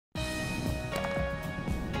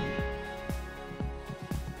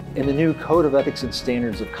In the new Code of Ethics and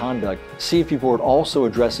Standards of Conduct, CFP Board also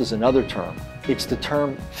addresses another term. It's the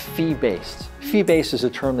term fee-based. Fee-based is a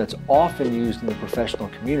term that's often used in the professional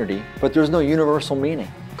community, but there's no universal meaning.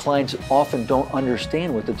 Clients often don't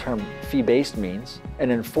understand what the term fee-based means,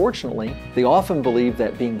 and unfortunately, they often believe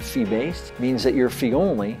that being fee-based means that you're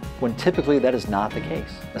fee-only, when typically that is not the case.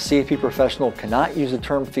 A CFP professional cannot use the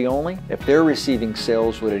term fee-only if they're receiving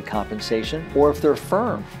sales-related compensation or if their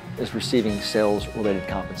firm is receiving sales-related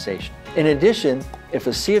compensation. In addition, if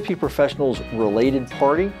a CFP professional's related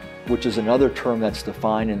party, which is another term that's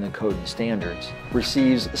defined in the Code and Standards,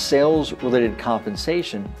 receives sales-related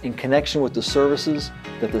compensation in connection with the services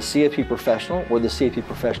that the CFP professional or the CFP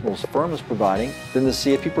professional's firm is providing, then the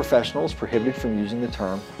CFP professional is prohibited from using the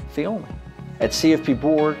term fee-only. At CFP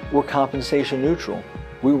Board, we're compensation neutral.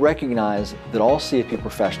 We recognize that all CFP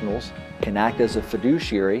professionals can act as a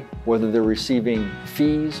fiduciary whether they're receiving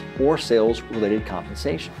fees or sales-related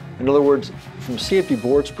compensation. In other words, from CFP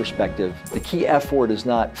Board's perspective, the key F word is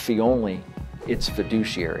not fee-only, it's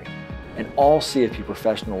fiduciary. And all CFP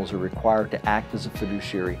professionals are required to act as a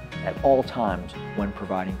fiduciary at all times when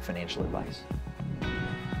providing financial advice.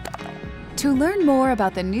 To learn more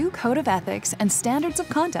about the new Code of Ethics and Standards of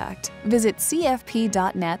Conduct, visit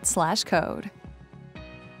cfp.net/code.